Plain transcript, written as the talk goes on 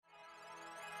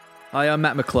Hi, I'm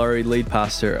Matt McClory, lead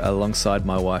pastor alongside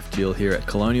my wife Jill here at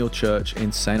Colonial Church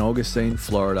in St. Augustine,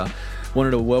 Florida.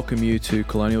 Wanted to welcome you to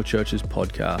Colonial Church's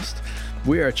podcast.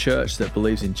 We are a church that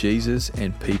believes in Jesus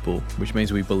and people, which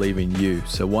means we believe in you.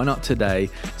 So why not today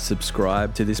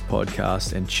subscribe to this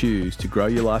podcast and choose to grow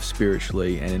your life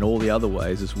spiritually and in all the other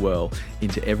ways as well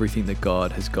into everything that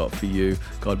God has got for you.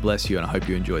 God bless you, and I hope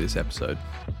you enjoy this episode.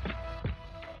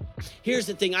 Here's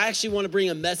the thing. I actually want to bring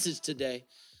a message today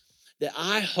that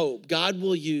I hope God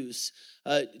will use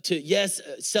to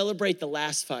celebrate the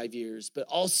last 5 years, but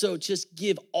also just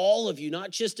give all of you, not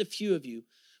just a few of you,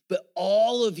 but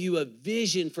all of you a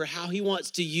vision for how he wants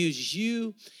to use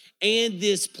you and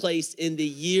this place in the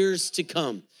years to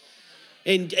come.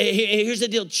 And here's the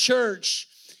deal. Church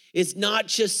is not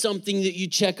just something that you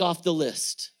check off the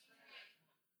list.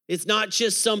 It's not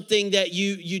just something that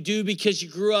you do because you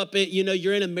grew up,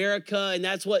 you're in America and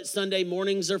that's what Sunday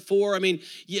mornings are for. I mean,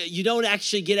 you don't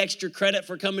actually get extra credit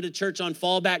for coming to church on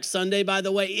Fallback Sunday, by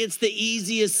the way. It's the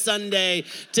easiest Sunday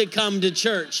to come to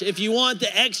church. If you want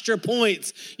the extra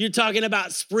points, you're talking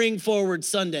about Spring Forward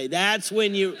Sunday. That's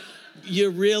when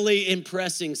you're really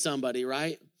impressing somebody,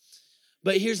 right?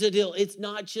 But here's the deal. It's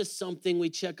not just something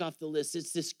we check off the list.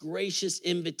 It's this gracious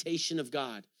invitation of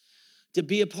God to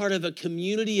be a part of a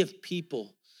community of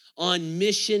people on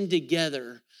mission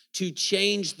together to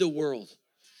change the world.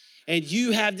 And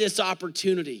you have this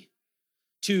opportunity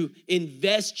to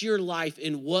invest your life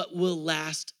in what will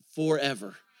last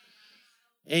forever.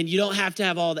 And you don't have to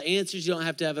have all the answers. You don't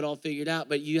have to have it all figured out,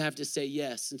 but you have to say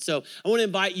yes. And so I want to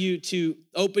invite you to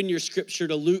open your scripture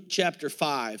to Luke chapter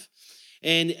 5.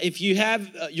 And if you have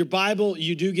your Bible,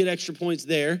 you do get extra points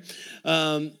there.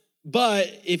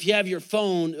 But if you have your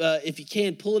phone, if you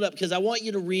can, pull it up, because I want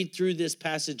you to read through this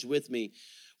passage with me.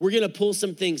 We're going to pull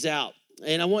some things out,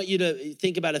 and I want you to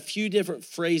think about a few different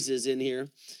phrases in here.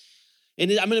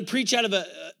 And I'm going to preach out of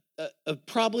a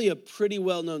probably a pretty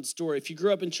well-known story. If you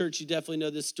grew up in church, you definitely know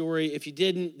this story. If you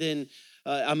didn't, then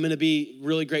I'm going to be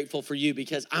really grateful for you,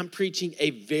 because I'm preaching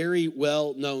a very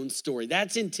well-known story.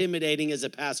 That's intimidating as a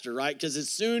pastor, right? Because as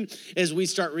soon as we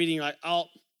start reading, you're like, oh,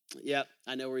 yeah,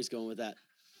 I know where he's going with that.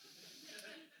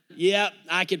 Yeah,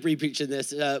 I could be preaching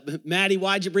this. Maddie,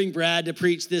 why'd you bring Brad to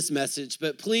preach this message?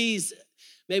 But please,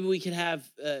 maybe we could have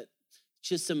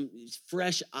just some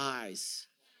fresh eyes.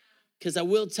 Because I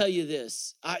will tell you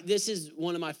this. This is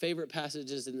one of my favorite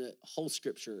passages in the whole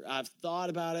scripture. I've thought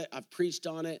about it. I've preached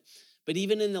on it. But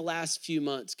even in the last few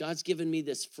months, God's given me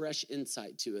this fresh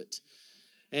insight to it.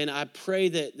 And I pray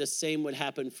that the same would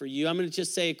happen for you. I'm going to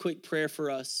just say a quick prayer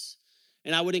for us.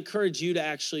 And I would encourage you to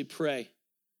actually pray.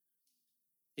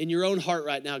 In your own heart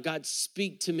right now, God,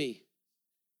 speak to me.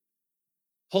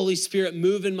 Holy Spirit,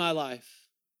 move in my life.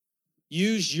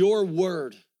 Use your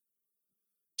word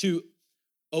to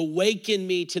awaken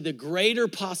me to the greater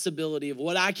possibility of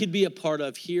what I could be a part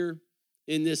of here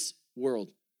in this world.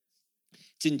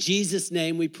 It's in Jesus'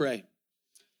 name we pray.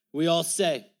 We all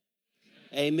say,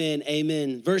 amen,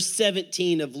 amen. Verse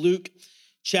 17 of Luke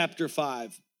chapter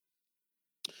 5.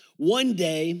 One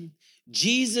day,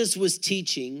 Jesus was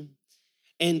teaching,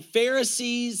 and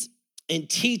Pharisees and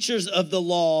teachers of the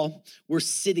law were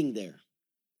sitting there.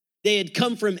 They had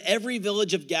come from every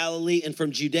village of Galilee and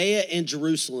from Judea and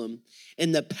Jerusalem,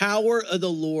 and the power of the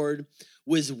Lord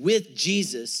was with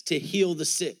Jesus to heal the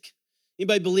sick.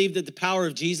 Anybody believe that the power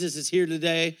of Jesus is here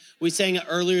today? We sang it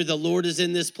earlier, the Lord is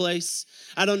in this place.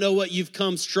 I don't know what you've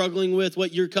come struggling with,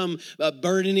 what you're come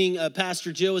burdening.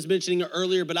 Pastor Jill was mentioning it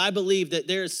earlier, but I believe that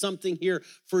there is something here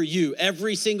for you.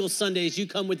 Every single Sunday as you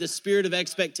come with the spirit of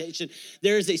expectation,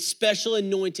 there is a special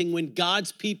anointing when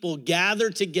God's people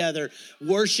gather together,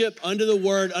 worship under the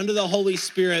word, under the Holy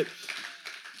Spirit.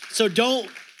 So don't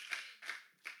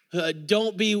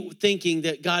be thinking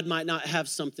that God might not have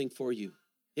something for you.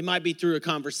 It might be through a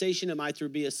conversation. It might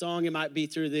be a song. It might be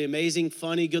through the amazing,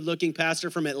 funny, good-looking pastor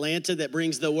from Atlanta that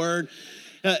brings the word.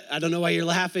 I don't know why you're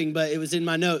laughing, but it was in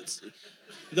my notes.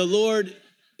 The Lord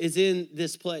is in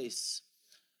this place.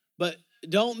 But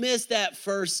don't miss that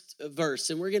first verse.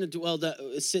 And we're going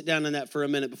to sit down on that for a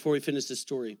minute before we finish the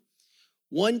story.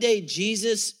 One day,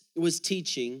 Jesus was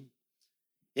teaching,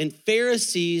 and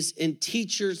Pharisees and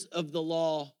teachers of the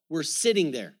law were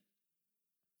sitting there.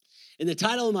 And the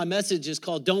title of my message is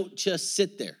called Don't Just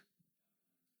Sit There.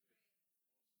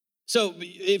 So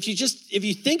if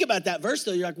you think about that verse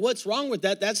though, you're like, what's wrong with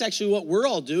that? That's actually what we're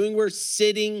all doing. We're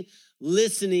sitting,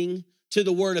 listening to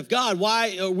the word of God.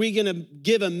 Why are we going to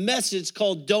give a message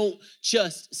called Don't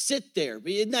Just Sit There?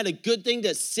 Isn't that a good thing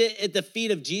to sit at the feet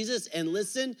of Jesus and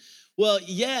listen? Well,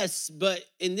 yes, but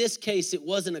in this case, it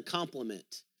wasn't a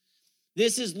compliment.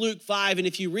 This is Luke 5, and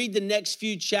if you read the next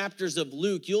few chapters of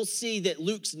Luke, you'll see that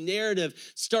Luke's narrative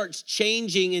starts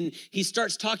changing, and he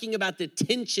starts talking about the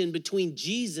tension between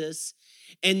Jesus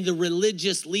and the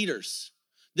religious leaders,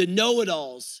 the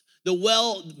know-it-alls, the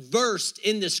well-versed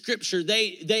in the scripture.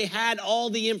 They had all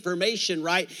the information,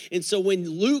 right? And so when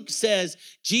Luke says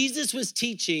Jesus was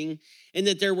teaching and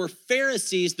that there were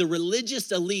Pharisees, the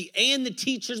religious elite, and the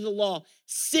teachers of the law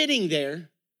sitting there,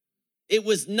 it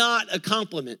was not a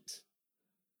compliment.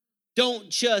 Don't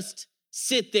just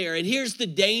sit there. And here's the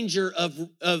danger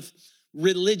of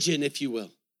religion, if you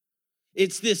will.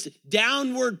 It's this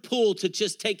downward pull to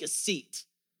just take a seat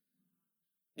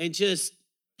and just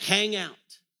hang out.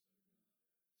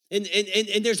 And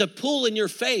there's a pull in your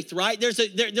faith, right?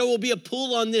 There will be a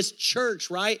pull on this church,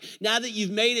 right? Now that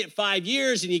you've made it 5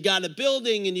 years and you got a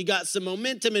building and you got some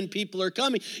momentum and people are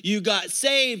coming, you got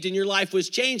saved and your life was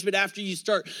changed. But after you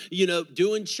start,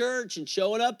 doing church and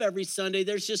showing up every Sunday,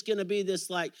 there's just going to be this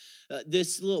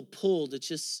this little pull to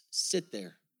just sit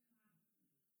there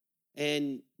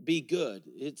and be good.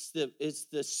 It's the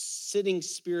sitting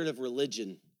spirit of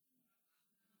religion.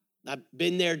 I've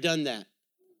been there, done that.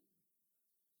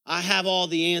 I have all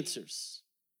the answers.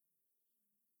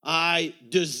 I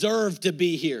deserve to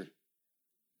be here.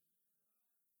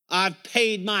 I've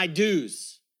paid my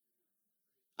dues.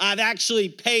 I've actually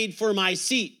paid for my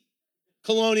seat.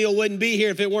 Colonial wouldn't be here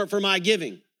if it weren't for my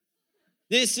giving.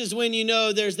 This is when you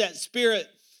know there's that spirit.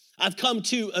 I've come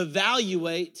to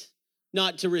evaluate,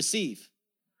 not to receive.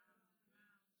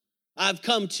 I've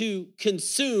come to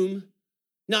consume,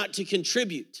 not to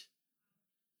contribute.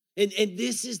 And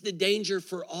this is the danger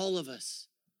for all of us.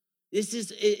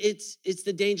 It's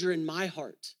the danger in my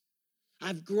heart.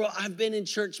 I've been in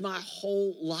church my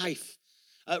whole life.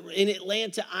 In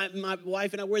Atlanta, my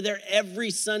wife and I were there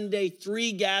every Sunday,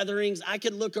 3 gatherings. I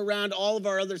could look around all of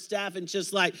our other staff and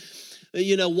just wipe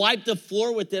the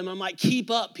floor with them. I'm like,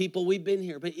 keep up, people. We've been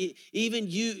here. But even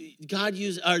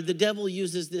the devil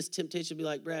uses this temptation to be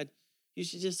like, Brad, you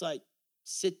should just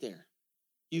sit there.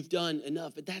 You've done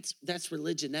enough, but that's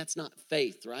religion. That's not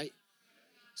faith, right?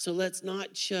 So let's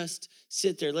not just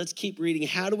sit there. Let's keep reading.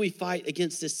 How do we fight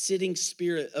against this sitting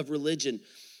spirit of religion?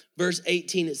 Verse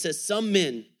 18, it says, some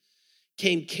men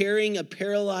came carrying a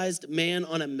paralyzed man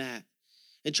on a mat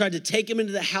and tried to take him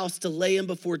into the house to lay him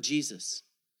before Jesus.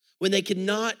 When they could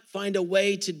not find a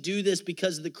way to do this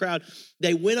because of the crowd,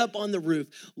 they went up on the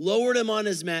roof, lowered him on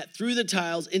his mat through the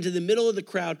tiles into the middle of the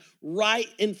crowd, right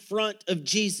in front of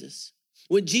Jesus.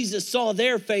 When Jesus saw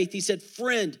their faith, he said,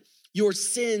 friend, your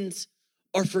sins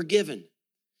are forgiven.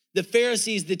 The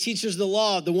Pharisees, the teachers of the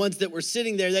law, the ones that were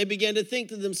sitting there, they began to think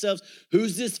to themselves,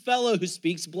 who's this fellow who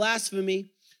speaks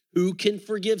blasphemy? Who can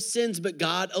forgive sins but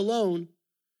God alone?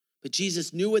 But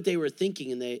Jesus knew what they were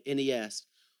thinking, and he asked,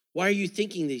 why are you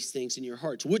thinking these things in your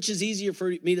hearts? Which is easier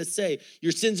for me to say,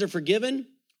 your sins are forgiven,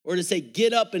 or to say,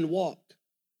 get up and walk?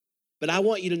 But I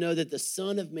want you to know that the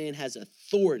Son of Man has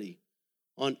authority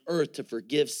on earth to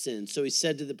forgive sins. So he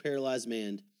said to the paralyzed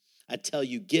man, I tell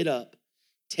you, get up,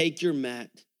 take your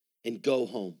mat, and go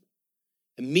home.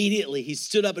 Immediately he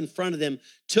stood up in front of them,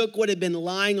 took what he had been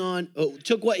lying on,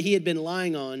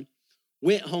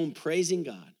 went home praising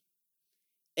God.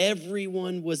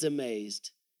 Everyone was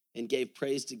amazed and gave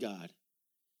praise to God.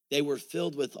 They were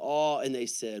filled with awe and they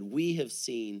said, we have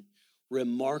seen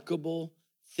remarkable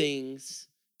things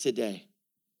today.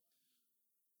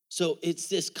 So it's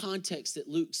this context that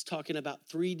Luke's talking about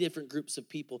 3 different groups of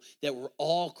people that were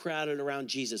all crowded around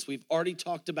Jesus. We've already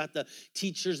talked about the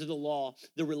teachers of the law,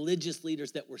 the religious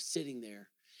leaders that were sitting there.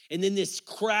 And then this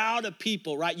crowd of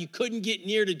people, right? You couldn't get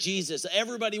near to Jesus.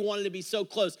 Everybody wanted to be so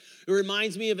close. It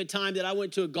reminds me of a time that I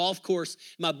went to a golf course.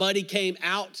 My buddy came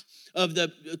out of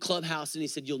the clubhouse and he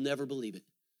said, you'll never believe it.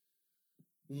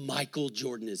 Michael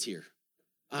Jordan is here.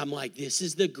 I'm like, this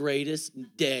is the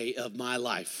greatest day of my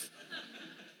life.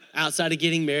 Outside of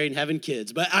getting married and having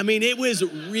kids. But I mean, it was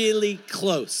really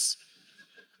close.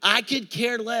 I could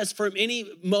care less from any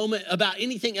moment about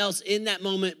anything else in that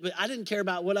moment, but I didn't care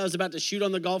about what I was about to shoot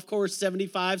on the golf course,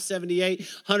 75, 78,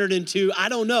 102. I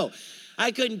don't know.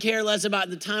 I couldn't care less about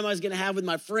the time I was going to have with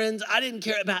my friends. I didn't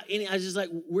care about any. I was just like,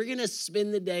 we're going to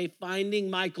spend the day finding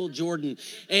Michael Jordan.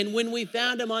 And when we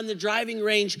found him on the driving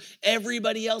range,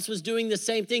 everybody else was doing the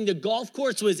same thing. The golf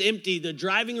course was empty. The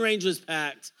driving range was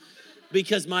packed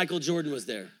because Michael Jordan was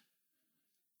there.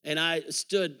 And I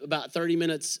stood about 30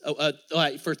 minutes,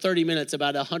 for 30 minutes,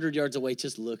 about 100 yards away,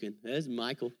 just looking. There's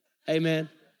Michael. Hey, man,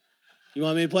 you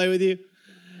want me to play with you?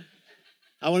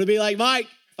 I want to be like Mike.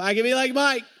 If I can be like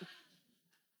Mike.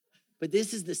 But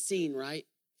this is the scene, right?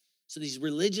 So these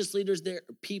religious leaders there,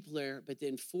 people there, but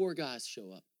then 4 guys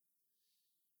show up.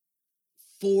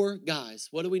 4 guys.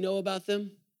 What do we know about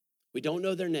them? We don't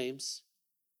know their names,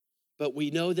 but we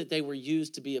know that they were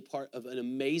used to be a part of an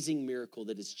amazing miracle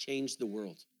that has changed the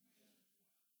world.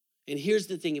 And here's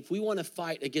the thing, if we want to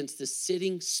fight against the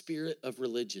sitting spirit of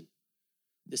religion,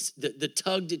 the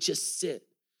tug to just sit,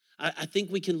 I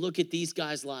think we can look at these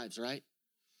guys' lives, right?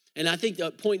 And I think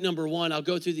that point number 1, I'll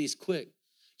go through these quick.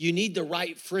 You need the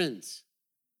right friends.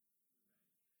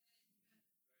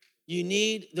 You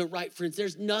need the right friends.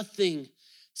 There's nothing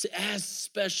as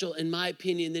special, in my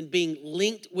opinion, than being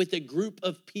linked with a group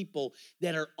of people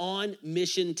that are on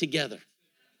mission together.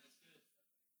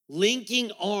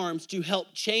 Linking arms to help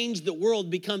change the world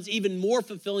becomes even more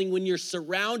fulfilling when you're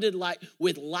surrounded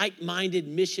with like-minded,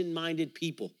 mission-minded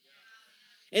people.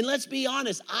 And let's be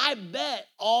honest, I bet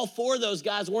all 4 of those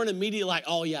guys weren't immediately like,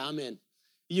 oh yeah, I'm in.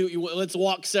 Let's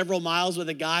walk several miles with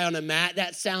a guy on a mat.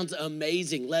 That sounds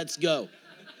amazing. Let's go.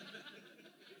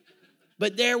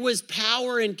 But there was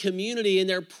power in community, and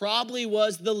there probably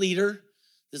was the leader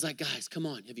that's like, guys, come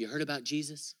on. Have you heard about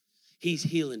Jesus? He's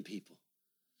healing people.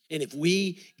 And if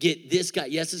we get this guy,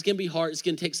 yes, it's going to be hard. It's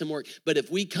going to take some work. But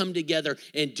if we come together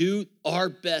and do our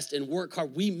best and work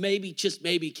hard, we maybe, just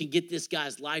maybe, can get this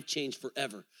guy's life changed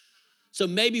forever. So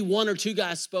maybe 1 or 2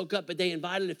 guys spoke up, but they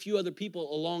invited a few other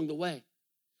people along the way.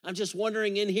 I'm just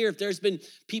wondering in here if there's been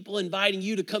people inviting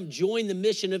you to come join the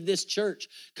mission of this church,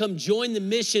 come join the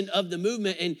mission of the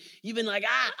movement, and you've been like,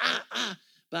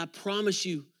 But I promise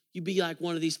you, you be like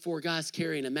one of these 4 guys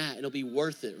carrying a mat. It'll be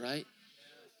worth it, right?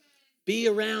 Be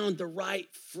around the right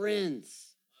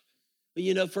friends. But,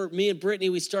 you know, for me and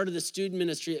Brittany, we started the student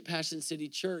ministry at Passion City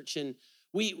Church, and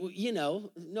we, you know,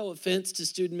 no offense to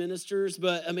student ministers,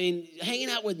 but I mean, hanging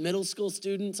out with middle school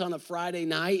students on a Friday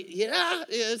night,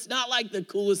 it's not like the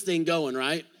coolest thing going,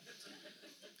 right?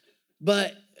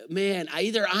 But man,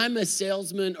 either I'm a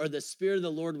salesman or the Spirit of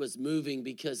the Lord was moving,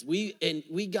 because we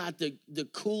got the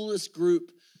coolest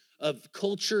group of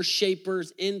culture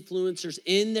shapers, influencers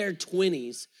in their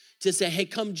 20s to say, hey,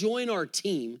 come join our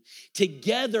team.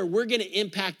 Together, we're gonna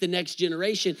impact the next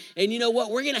generation. And you know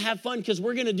what? We're gonna have fun because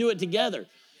we're gonna do it together.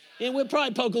 And we'll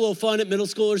probably poke a little fun at middle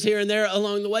schoolers here and there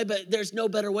along the way, but there's no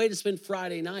better way to spend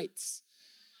Friday nights.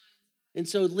 And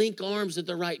so link arms with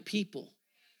the right people.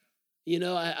 You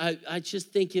know, I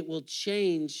just think it will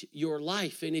change your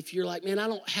life. And if you're like, man, I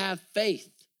don't have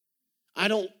faith. I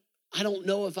don't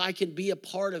know if I can be a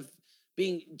part of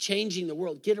changing the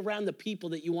world. Get around the people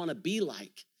that you want to be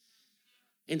like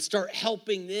and start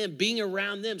helping them, being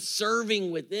around them,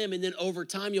 serving with them. And then over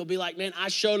time, you'll be like, man, I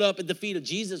showed up at the feet of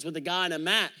Jesus with a guy on a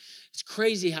mat. It's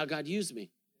crazy how God used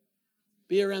me.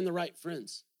 Be around the right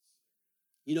friends.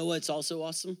 You know what's also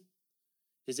awesome?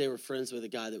 Is they were friends with a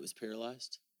guy that was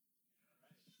paralyzed.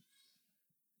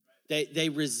 They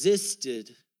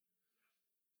resisted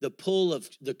the pull of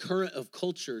the current of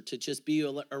culture to just be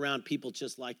around people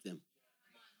just like them.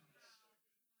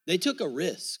 They took a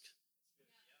risk.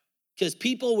 Because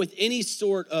people with any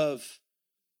sort of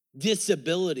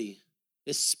disability,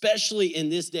 especially in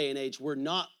this day and age, were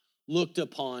not looked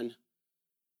upon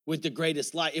with the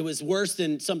greatest light. It was worse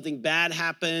than something bad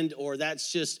happened, or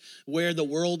that's just where the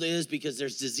world is because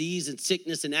there's disease and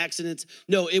sickness and accidents.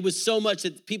 No, it was so much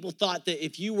that people thought that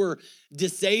if you were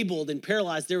disabled and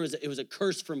paralyzed, it was a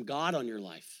curse from God on your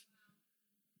life.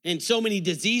 And so many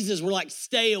diseases were like,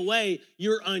 stay away,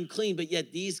 you're unclean. But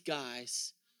yet these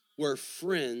guys were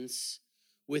friends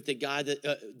with the guy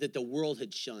that the world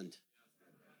had shunned.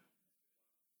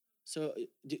 So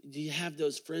do you have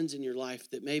those friends in your life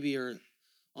that maybe are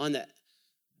on the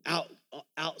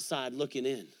outside looking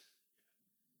in?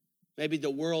 Maybe the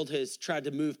world has tried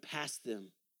to move past them.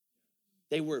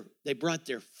 They brought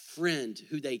their friend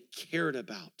who they cared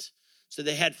about. So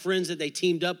they had friends that they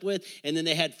teamed up with, and then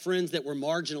they had friends that were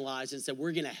marginalized and said,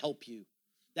 we're gonna help you.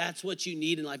 That's what you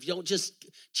need in life.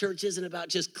 Church isn't about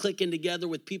just clicking together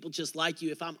with people just like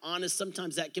you. If I'm honest,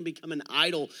 sometimes that can become an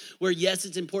idol where, yes,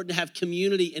 it's important to have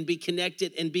community and be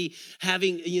connected and be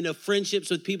having, friendships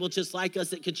with people just like us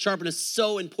that can sharpen us.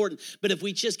 So important. But if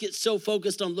we just get so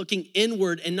focused on looking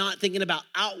inward and not thinking about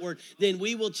outward, then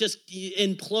we will just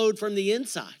implode from the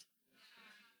inside.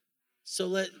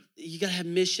 So you got to have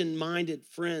mission-minded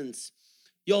friends.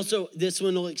 You also, this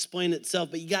one will explain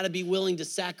itself, but you got to be willing to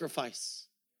sacrifice.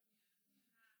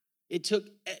 It took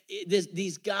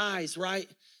these guys, right?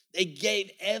 They gave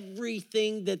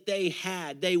everything that they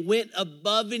had. They went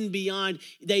above and beyond.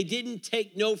 They didn't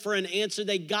take no for an answer.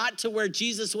 They got to where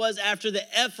Jesus was after the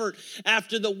effort,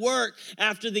 after the work,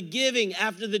 after the giving,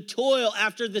 after the toil,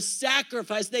 after the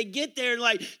sacrifice. They get there and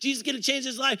like, Jesus is going to change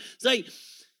his life. It's like,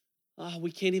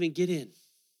 we can't even get in.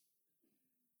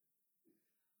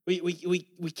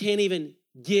 We can't even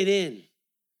get in.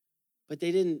 But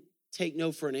they didn't take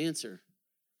no for an answer.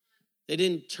 They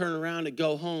didn't turn around and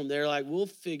go home. They're like, we'll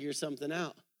figure something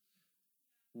out.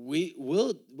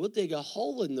 We'll dig a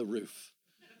hole in the roof.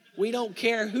 We don't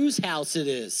care whose house it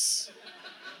is.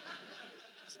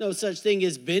 There's no such thing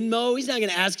as Venmo. He's not going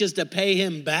to ask us to pay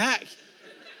him back.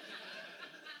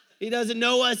 He doesn't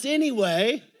know us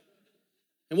anyway.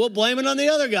 And we'll blame it on the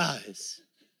other guys.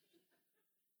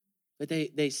 But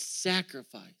they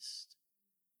sacrificed.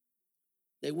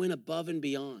 They went above and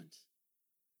beyond.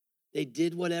 They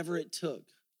did whatever it took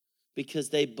because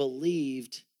they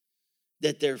believed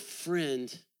that their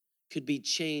friend could be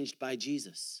changed by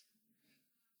Jesus.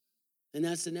 And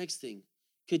that's the next thing.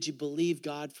 Could you believe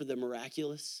God for the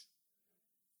miraculous?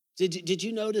 Did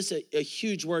you notice a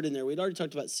huge word in there? We'd already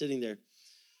talked about sitting there.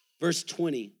 Verse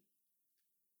 20.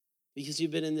 Because you've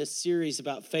been in this series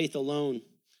about faith alone.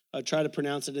 I try to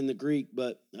pronounce it in the Greek,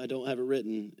 but I don't have it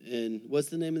written. And what's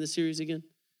the name of the series again?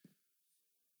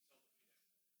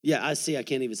 Yeah, I see. I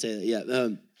can't even say that. Yeah.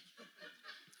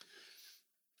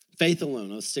 Faith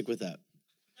alone. I'll stick with that.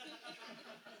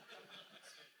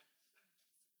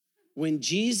 When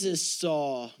Jesus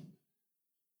saw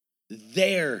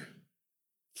their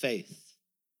faith,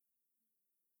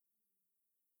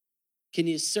 can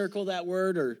you circle that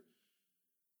word or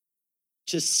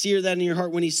just sear that in your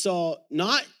heart? When he saw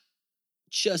not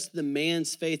just the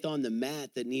man's faith on the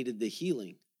mat that needed the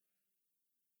healing,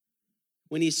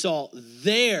 when he saw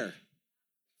their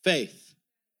faith.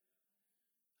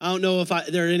 I don't know if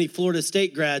there are any Florida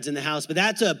State grads in the house, but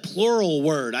that's a plural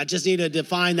word. I just need to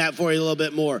define that for you a little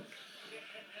bit more.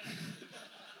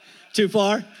 Too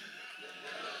far?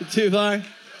 Too far?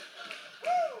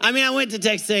 I mean, I went to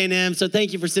Texas A&M, so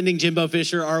thank you for sending Jimbo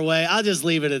Fisher our way. I'll just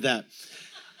leave it at that.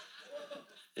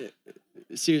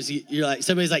 Seriously, you're like,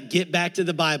 somebody's like, get back to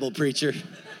the Bible, preacher,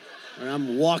 or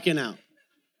I'm walking out.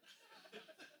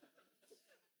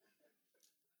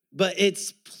 But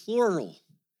it's plural.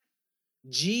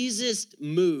 Jesus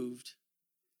moved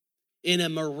in a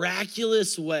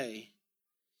miraculous way,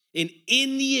 and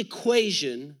in the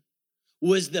equation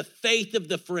was the faith of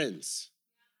the friends.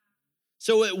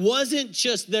 So it wasn't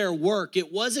just their work.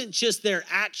 It wasn't just their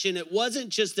action. It wasn't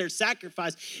just their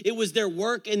sacrifice. It was their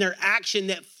work and their action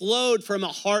that flowed from a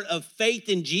heart of faith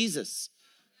in Jesus,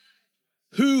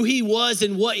 who he was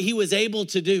and what he was able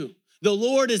to do. The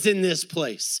Lord is in this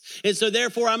place. And so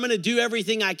therefore, I'm going to do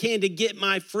everything I can to get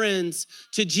my friends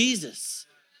to Jesus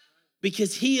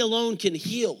because he alone can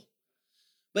heal.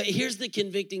 But here's the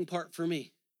convicting part for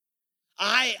me.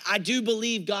 I do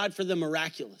believe God for the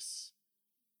miraculous,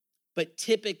 but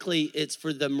typically it's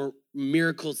for the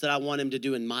miracles that I want him to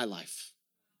do in my life.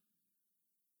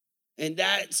 And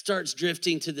that starts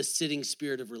drifting to the sitting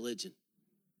spirit of religion.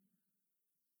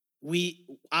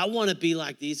 I want to be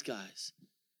like these guys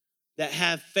that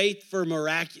have faith for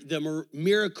the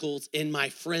miracles in my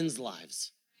friends'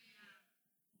 lives.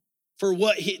 For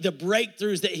the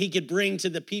breakthroughs that he could bring to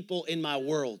the people in my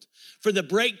world. For the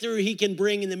breakthrough he can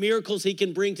bring and the miracles he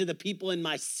can bring to the people in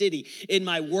my city, in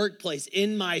my workplace,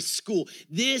 in my school.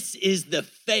 This is the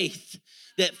faith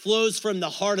that flows from the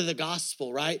heart of the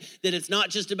gospel, right? That it's not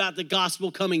just about the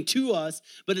gospel coming to us,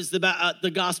 but it's about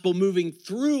the gospel moving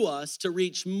through us to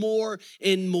reach more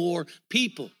and more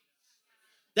people.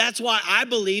 That's why I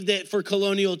believe that for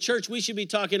Colonial Church, we should be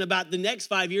talking about the next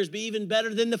 5 years be even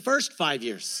better than the first 5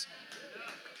 years.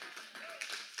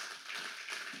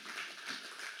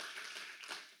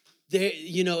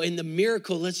 In the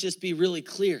miracle, let's just be really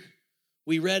clear.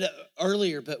 We read it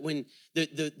earlier, but when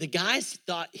the guys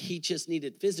thought he just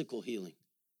needed physical healing.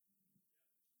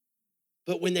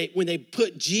 But when they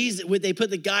put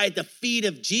the guy at the feet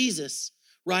of Jesus,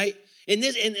 right? And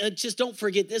just don't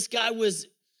forget, this guy was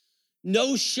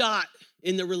no shot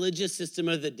in the religious system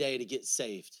of the day to get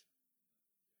saved,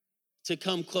 to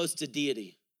come close to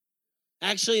deity.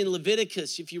 Actually, in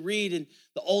Leviticus, if you read in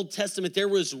the Old Testament, there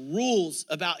was rules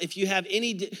about if you have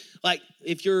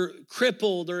if you're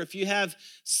crippled or if you have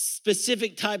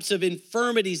specific types of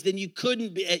infirmities, then you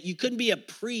couldn't be a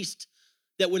priest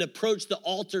that would approach the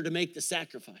altar to make the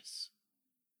sacrifice.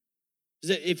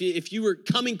 If you were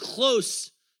coming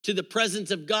close to the presence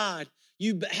of God,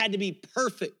 you had to be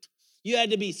perfect. You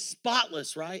had to be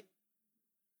spotless, right?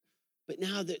 But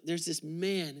now there's this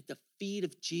man at the feet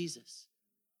of Jesus,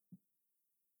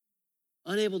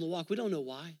 unable to walk. We don't know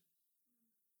why.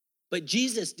 But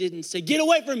Jesus didn't say, get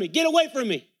away from me, get away from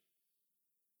me.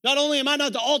 Not only am I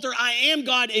not the altar, I am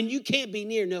God and you can't be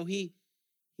near. No, he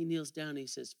kneels down and he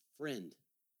says, friend.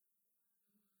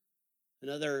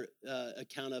 Another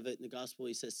account of it in the gospel,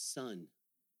 he says, son.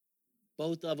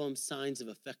 Both of them signs of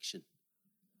affection.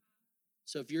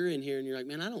 So if you're in here and you're like,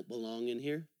 man, I don't belong in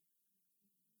here.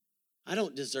 I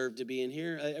don't deserve to be in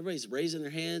here. Everybody's raising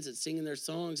their hands and singing their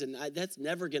songs, and that's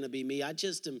never going to be me. I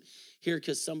just am here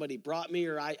because somebody brought me,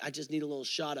 or I just need a little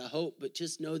shot of hope. But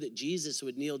just know that Jesus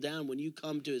would kneel down when you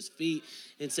come to his feet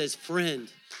and says, friend,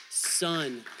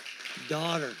 son,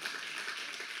 daughter.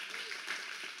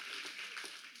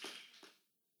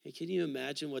 Hey, can you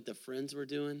imagine what the friends were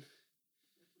doing?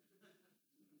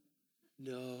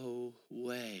 No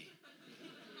way.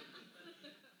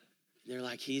 They're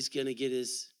like, he's going to get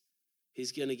his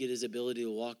ability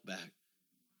to walk back.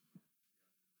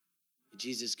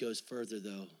 Jesus goes further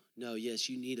though. No, yes,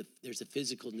 there's a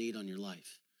physical need on your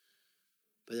life,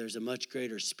 but there's a much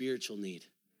greater spiritual need.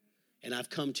 And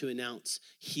I've come to announce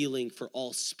healing for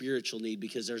all spiritual need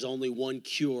because there's only one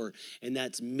cure, and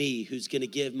that's me, who's going to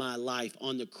give my life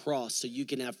on the cross so you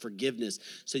can have forgiveness,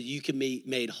 so you can be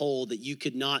made whole, that you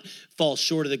could not fall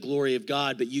short of the glory of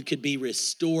God, but you could be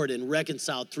restored and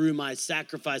reconciled through my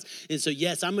sacrifice. And so,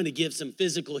 yes, I'm going to give some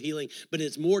physical healing, but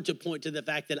it's more to point to the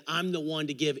fact that I'm the one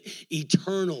to give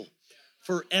eternal,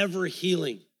 forever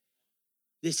healing.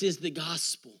 This is the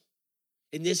gospel.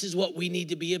 And this is what we need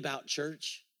to be about,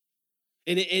 church.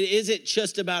 And it isn't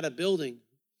just about a building,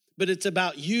 but it's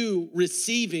about you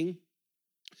receiving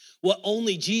what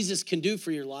only Jesus can do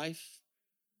for your life.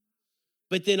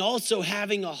 But then also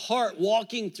having a heart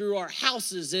walking through our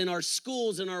houses and our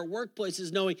schools and our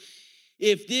workplaces, knowing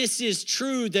if this is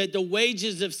true, that the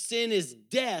wages of sin is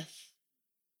death,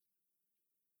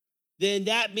 then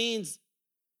that means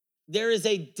there is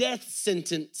a death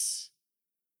sentence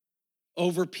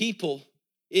over people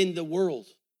in the world.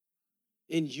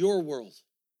 In your world.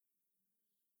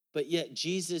 But yet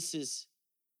Jesus is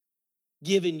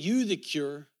giving you the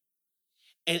cure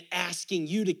and asking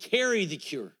you to carry the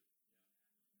cure.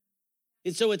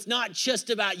 And so it's not just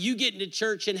about you getting to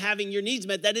church and having your needs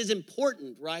met. That is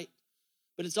important, right?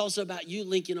 But it's also about you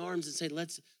linking arms and saying,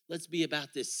 let's be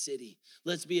about this city.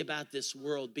 Let's be about this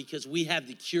world because we have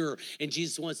the cure. And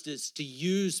Jesus wants to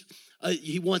use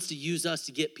us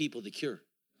to get people the cure.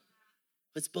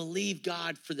 Let's believe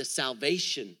God for the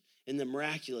salvation and the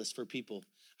miraculous for people.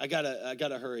 I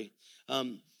gotta hurry.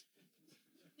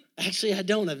 Actually, I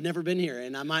don't. I've never been here,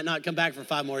 and I might not come back for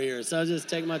 5 more years. So I'll just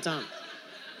take my time.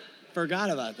 Forgot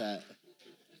about that.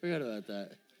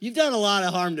 You've done a lot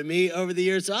of harm to me over the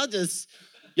years, so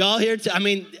y'all here.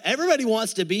 Everybody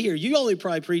wants to be here. You only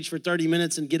probably preach for 30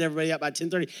 minutes and get everybody out by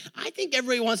 10:30. I think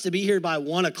everybody wants to be here by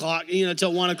 1 o'clock.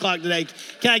 Till 1 o'clock today.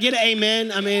 Can I get an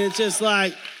amen? It's just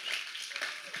like.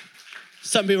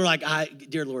 Some people are like,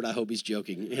 dear Lord, I hope he's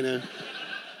joking,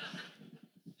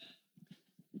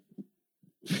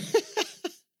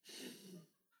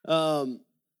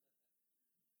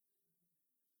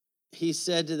 He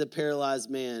said to the paralyzed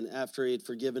man after he had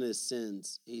forgiven his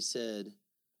sins, he said,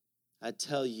 I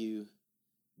tell you,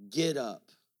 get up,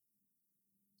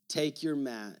 take your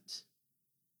mat,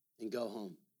 and go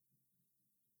home.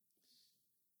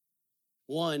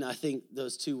 One, I think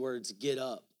those 2 words, get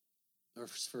up, or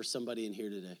for somebody in here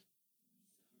today.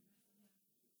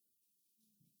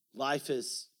 Life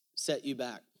has set you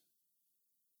back.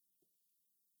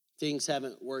 Things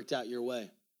haven't worked out your way.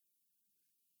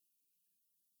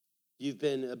 You've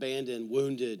been abandoned,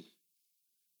 wounded.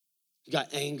 You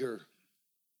got anger,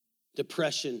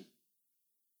 depression.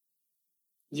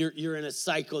 You're in a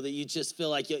cycle that you just feel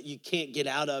like you can't get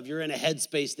out of. You're in a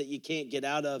headspace that you can't get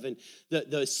out of. And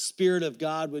the Spirit of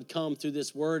God would come through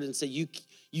this word and say,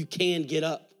 you can get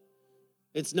up.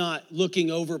 It's not looking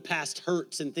over past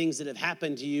hurts and things that have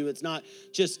happened to you. It's not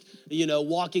just,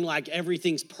 walking like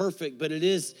everything's perfect, but it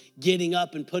is getting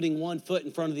up and putting one foot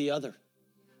in front of the other.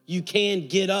 You can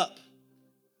get up.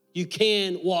 You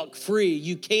can walk free.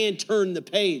 You can turn the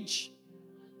page.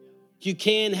 You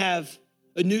can have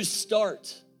a new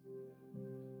start.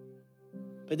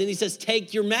 But then he says,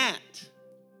 take your mat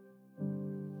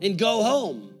and go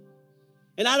home.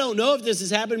 And I don't know if this has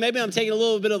happened. Maybe I'm taking a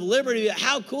little bit of liberty.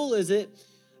 How cool is it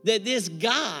that this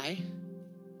guy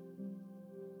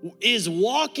is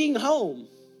walking home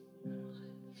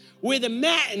with a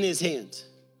mat in his hand?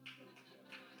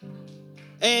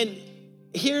 And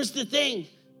here's the thing.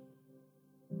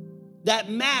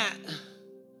 That mat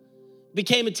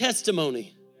became a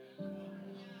testimony.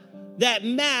 That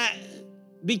mat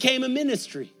became a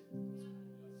ministry.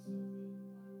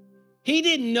 He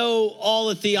didn't know all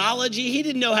the theology. He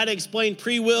didn't know how to explain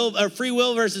free will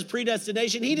versus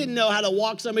predestination. He didn't know how to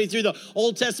walk somebody through the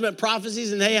Old Testament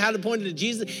prophecies and how to point it to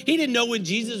Jesus. He didn't know when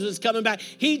Jesus was coming back.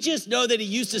 He just know that he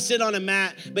used to sit on a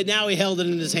mat, but now he held it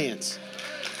in his hands.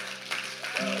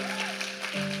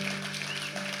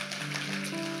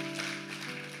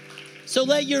 So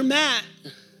let your mat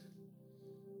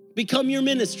become your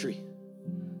ministry.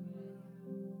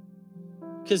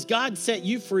 Because God set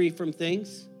you free from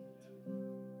things.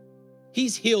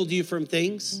 He's healed you from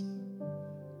things.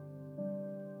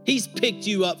 He's picked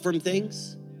you up from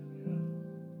things.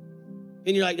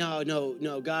 And you're like,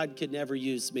 no, God could never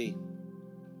use me.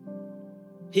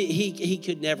 He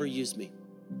could never use me.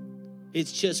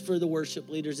 It's just for the worship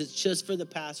leaders. It's just for the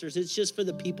pastors. It's just for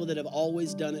the people that have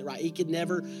always done it right. He could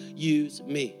never use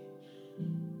me.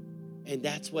 And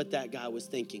that's what that guy was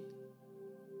thinking.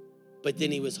 But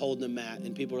then he was holding a mat,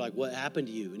 and people were like, what happened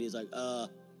to you? And he's like,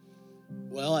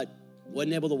 well, I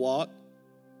wasn't able to walk,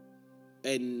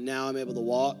 and now I'm able to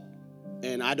walk.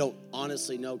 And I don't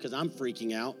honestly know because I'm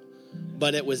freaking out.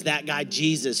 But it was that guy,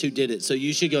 Jesus, who did it. So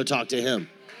you should go talk to him.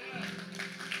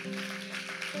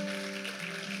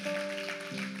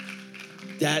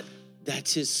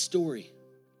 That's his story.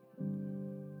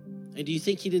 And do you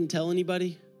think he didn't tell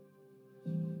anybody?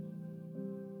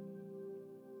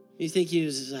 You think he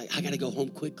was just like, I got to go home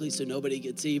quickly so nobody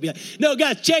can see you? Be like, no,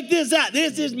 guys, check this out.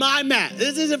 This is my mat.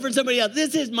 This isn't for somebody else.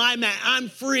 This is my mat. I'm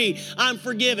free. I'm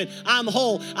forgiven. I'm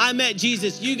whole. I met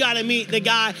Jesus. You got to meet the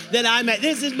guy that I met.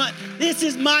 This is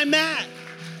my mat.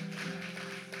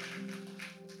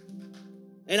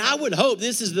 And I would hope,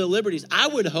 this is the Liberties, I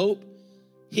would hope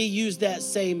he used that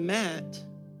same mat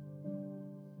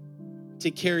to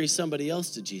carry somebody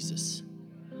else to Jesus.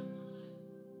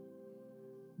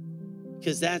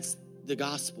 Because that's the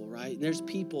gospel, right? And there's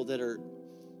people that are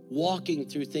walking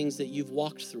through things that you've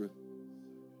walked through,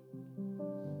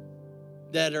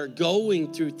 that are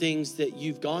going through things that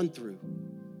you've gone through.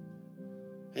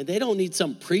 And they don't need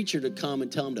some preacher to come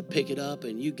and tell them to pick it up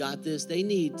and you got this. They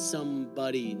need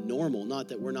somebody normal. Not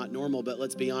that we're not normal, but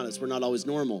let's be honest, we're not always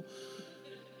normal.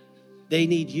 They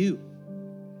need you.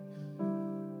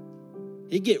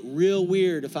 It'd get real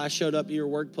weird if I showed up at your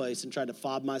workplace and tried to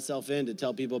fob myself in to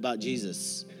tell people about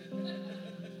Jesus.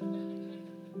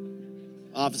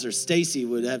 Officer Stacy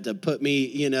would have to put me,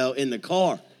 in the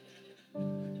car.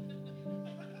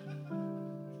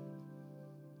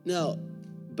 No,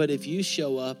 but if you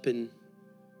show up and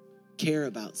care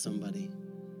about somebody,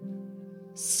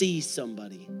 see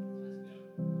somebody,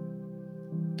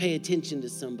 pay attention to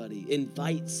somebody,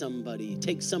 invite somebody,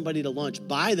 take somebody to lunch,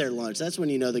 buy their lunch. That's when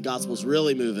you know the gospel's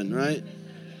really moving, right?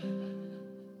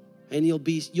 And you'll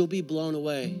be blown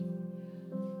away.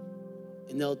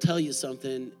 And they'll tell you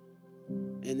something,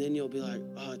 and then you'll be like,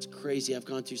 oh, it's crazy. I've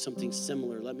gone through something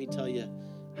similar. Let me tell you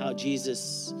how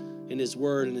Jesus and his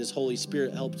word and his Holy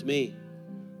Spirit helped me.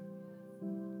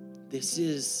 This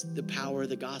is the power of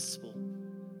the gospel.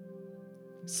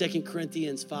 2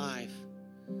 Corinthians 5.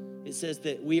 It says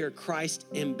that we are Christ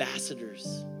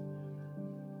ambassadors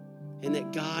and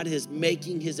that God is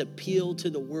making his appeal to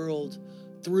the world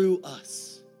through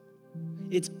us.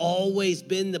 It's always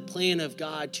been the plan of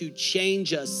God to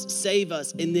change us, save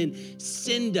us, and then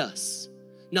send us,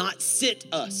 not sit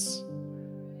us.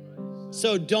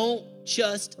 So don't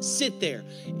just sit there.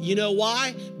 You know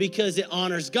why? Because it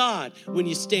honors God when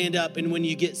you stand up and when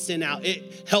you get sent out.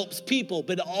 It helps people,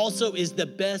 but it also is the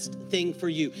best thing for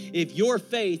you. If your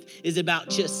faith is about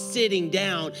just sitting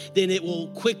down, then it will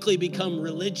quickly become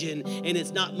religion and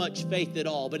it's not much faith at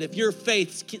all. But if your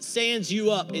faith stands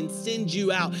you up and sends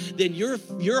you out, then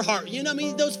your heart,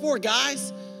 those 4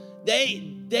 guys,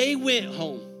 they went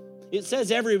home. It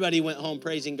says everybody went home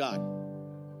praising God.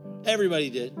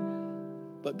 Everybody did.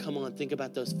 But come on, think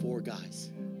about those 4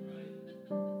 guys.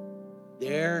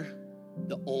 They're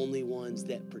the only ones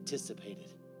that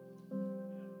participated.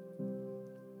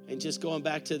 And just going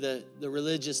back to the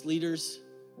religious leaders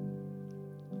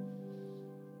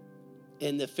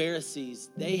and the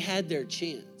Pharisees, they had their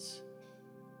chance.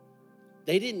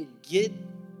 They didn't get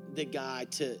the guy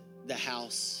to the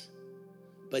house,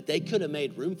 but they could have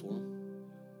made room for him.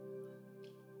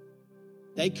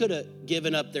 They could have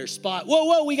given up their spot.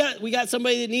 Whoa, we got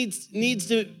somebody that needs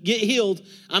to get healed.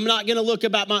 I'm not going to look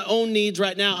about my own needs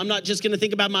right now. I'm not just going to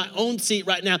think about my own seat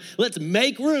right now. Let's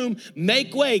make room,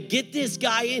 make way, get this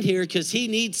guy in here because he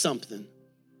needs something.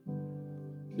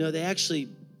 No, they actually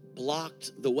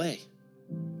blocked the way.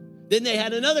 Then they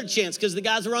had another chance because the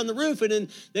guys were on the roof and then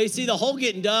they see the hole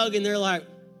getting dug and they're like,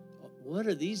 what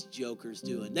are these jokers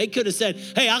doing? They could have said,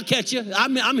 hey, I'll catch you.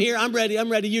 I'm here. I'm ready.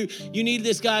 You need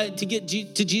this guy to get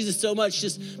to Jesus so much.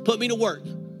 Just put me to work.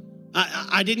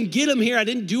 I didn't get him here. I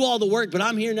didn't do all the work, but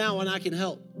I'm here now and I can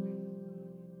help.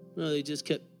 No, they just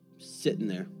kept sitting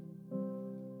there.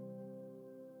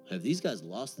 Have these guys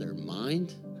lost their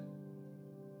mind?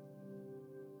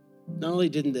 Not only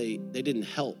didn't they didn't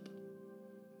help,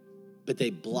 but they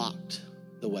blocked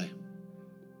the way.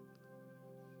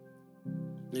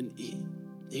 And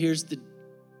here's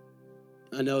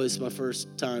I know it's my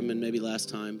first time and maybe last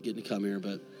time getting to come here,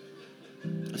 but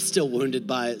I'm still wounded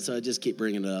by it, so I just keep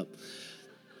bringing it up.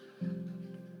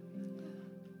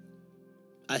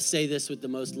 I say this with the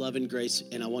most love and grace,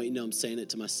 and I want you to know I'm saying it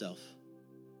to myself.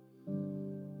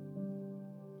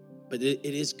 But it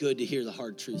is good to hear the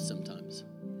hard truth sometimes.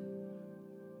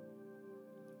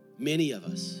 Many of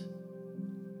us,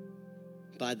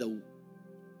 by the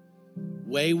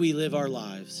way we live our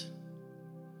lives,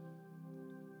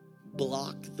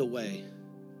 block the way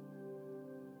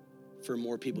for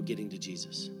more people getting to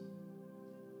Jesus.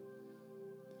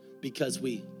 Because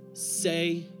we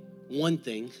say one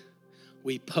thing,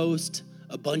 we post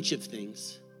a bunch of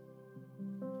things,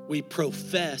 we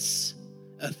profess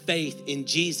a faith in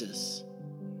Jesus,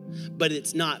 but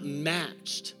it's not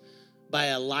matched by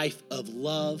a life of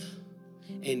love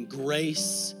and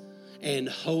grace and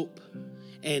hope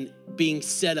and being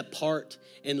set apart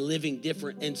and living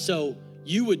different. And so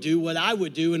you would do what I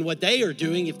would do and what they are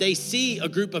doing if they see a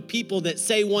group of people that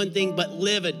say one thing but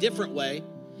live a different way,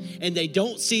 and they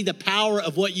don't see the power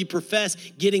of what you profess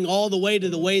getting all the way to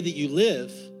the way that you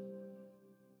live.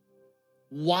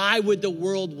 Why would the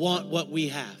world want what we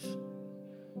have?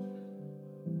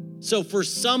 So for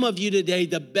some of you today,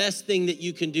 the best thing that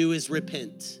you can do is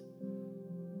repent,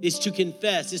 is to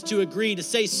confess, is to agree, to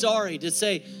say sorry, to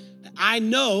say, I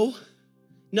know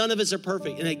none of us are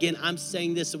perfect. And again, I'm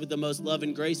saying this with the most love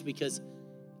and grace because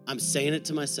I'm saying it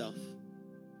to myself.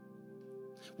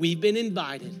 We've been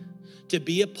invited to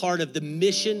be a part of the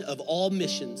mission of all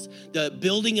missions, the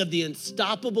building of the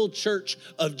unstoppable church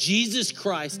of Jesus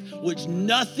Christ, which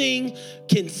nothing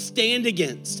can stand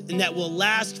against and that will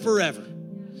last forever.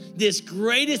 This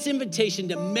greatest invitation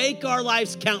to make our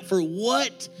lives count for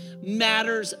what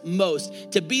matters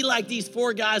most. To be like these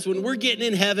four guys when we're getting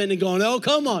in heaven and going, oh,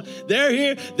 come on, they're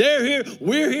here,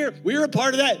 we're a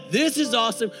part of that. This is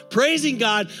awesome. Praising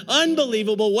God,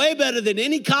 unbelievable, way better than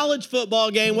any college football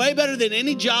game, way better than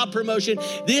any job promotion.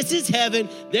 This is heaven.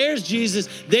 There's Jesus.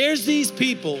 There's these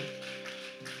people.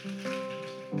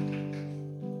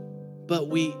 But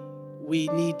we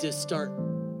need to start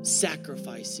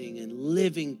sacrificing and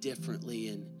living differently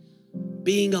and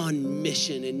being on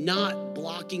mission and not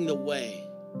blocking the way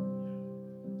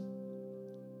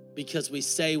because we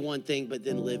say one thing but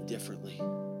then live differently.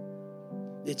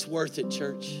 It's worth it,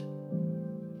 church.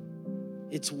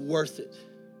 It's worth it.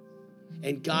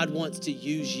 And God wants to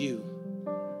use you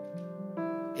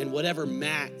and whatever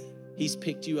mat he's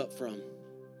picked you up from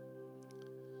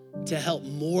to help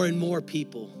more and more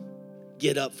people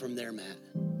get up from their mat.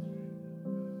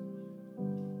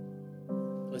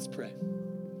 Let's pray.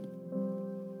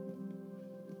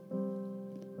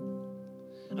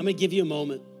 I'm going to give you a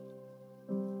moment.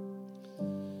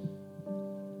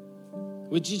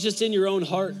 Would you just in your own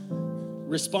heart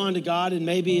respond to God? And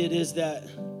maybe it is that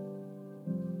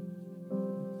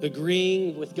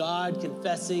agreeing with God,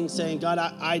 confessing, saying, God,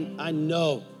 I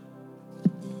know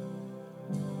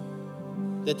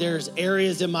that there's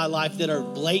areas in my life that are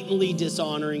blatantly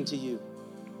dishonoring to you.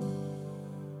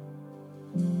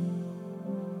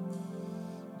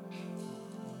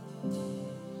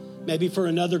 Maybe for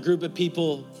another group of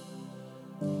people,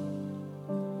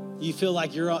 you feel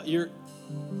like you're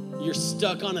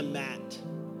stuck on a mat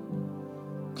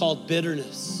called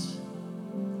bitterness.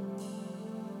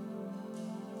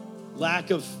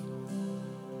 Lack of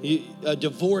a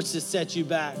divorce has set you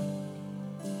back,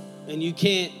 and you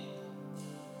can't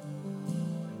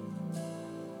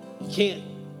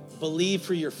believe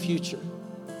for your future.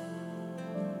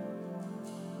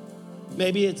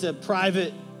 Maybe it's a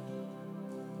private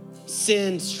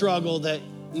sin struggle that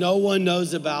no one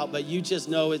knows about, but you just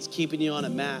know it's keeping you on a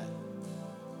mat.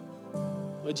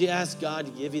 Would you ask God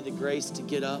to give you the grace to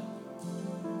get up?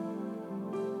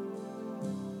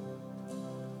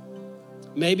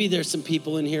 Maybe there's some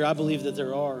people in here, I believe that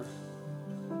there are,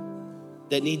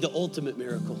 that need the ultimate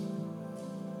miracle.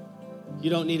 You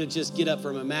don't need to just get up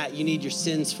from a mat. You need your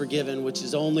sins forgiven, which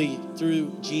is only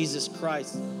through Jesus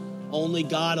Christ. Only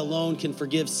God alone can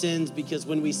forgive sins, because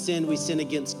when we sin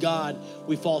against God.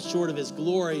 We fall short of his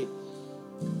glory.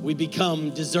 We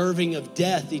become deserving of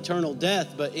death, eternal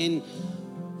death. But in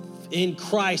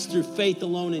Christ, through faith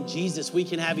alone in Jesus, we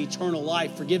can have eternal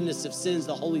life, forgiveness of sins,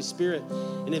 the Holy Spirit.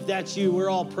 And if that's you, we're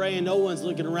all praying. No one's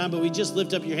looking around, but we just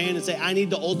lift up your hand and say, I need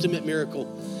the ultimate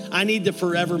miracle. I need the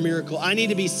forever miracle. I need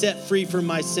to be set free from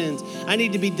my sins. I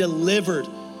need to be delivered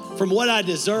from what I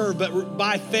deserve, but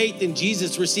by faith in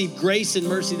Jesus, receive grace and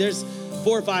mercy. There's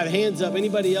 4 or 5 hands up.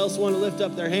 Anybody else want to lift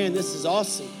up their hand? This is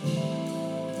awesome.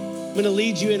 I'm going to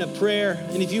lead you in a prayer.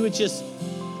 And if you would just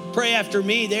pray after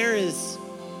me, there is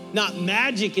not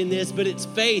magic in this, but it's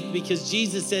faith, because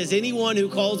Jesus says anyone who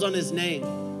calls on his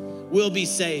name will be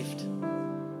saved.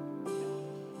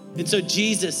 And so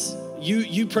Jesus,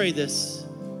 you pray this.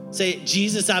 Say,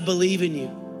 Jesus, I believe in you.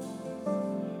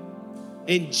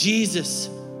 And Jesus,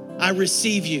 I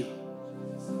receive you.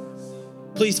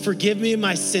 Please forgive me of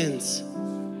my sins.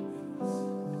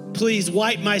 Please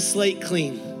wipe my slate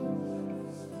clean.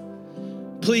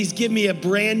 Please give me a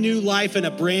brand new life and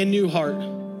a brand new heart.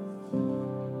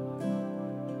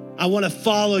 I want to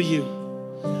follow you.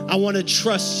 I want to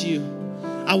trust you.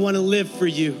 I want to live for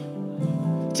you.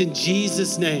 It's in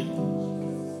Jesus' name.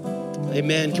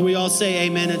 Amen. Can we all say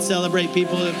amen and celebrate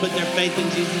people that put their faith in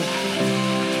Jesus?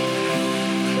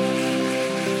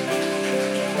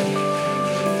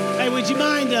 Hey, would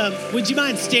you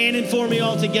mind standing for me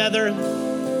all together?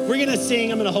 We're going to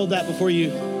sing. I'm going to hold that before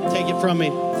you take it from me.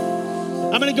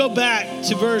 I'm going to go back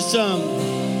to verse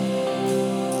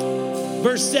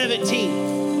 17.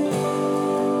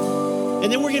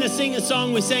 And then we're going to sing a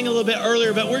song we sang a little bit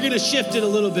earlier, but we're going to shift it a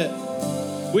little bit.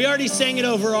 We already sang it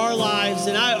over our lives,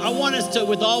 and I want us to,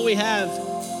 with all we have,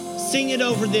 sing it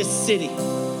over this city.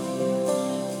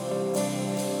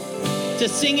 To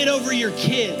sing it over your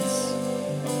kids.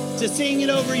 To sing it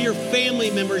over your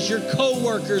family members, your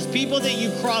co-workers, people that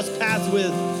you cross paths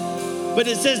with. But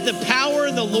it says the power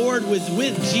of the Lord was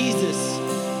with Jesus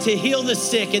to heal the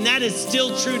sick. And that is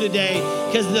still true today,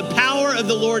 because the power of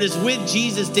the Lord is with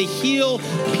Jesus to heal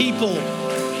people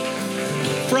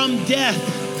from death,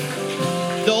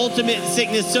 the ultimate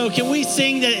sickness. So can we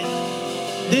sing that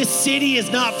this city is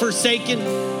not forsaken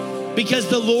because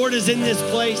the Lord is in this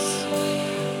place?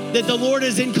 That the Lord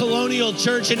is in Colonial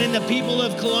Church and in the people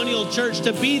of Colonial Church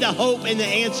to be the hope and the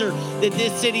answer that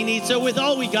this city needs. So with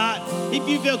all we got, if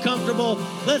you feel comfortable,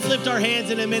 let's lift our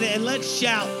hands in a minute and let's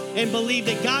shout and believe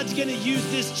that God's going to use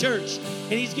this church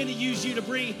and he's going to use you to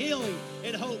bring healing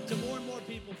and hope to more and more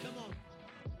people. Come on.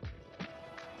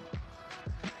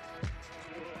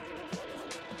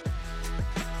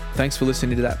 Thanks for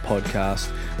listening to that podcast.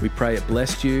 We pray it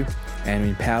blessed you and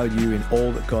empowered you in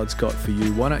all that God's got for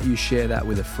you. Why don't you share that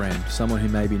with a friend, someone who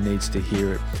maybe needs to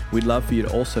hear it? We'd love for you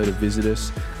to also to visit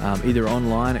us either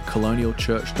online at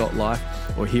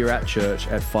colonialchurch.life or here at church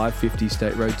at 550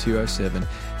 State Road 207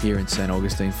 here in St.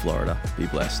 Augustine, Florida. Be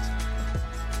blessed.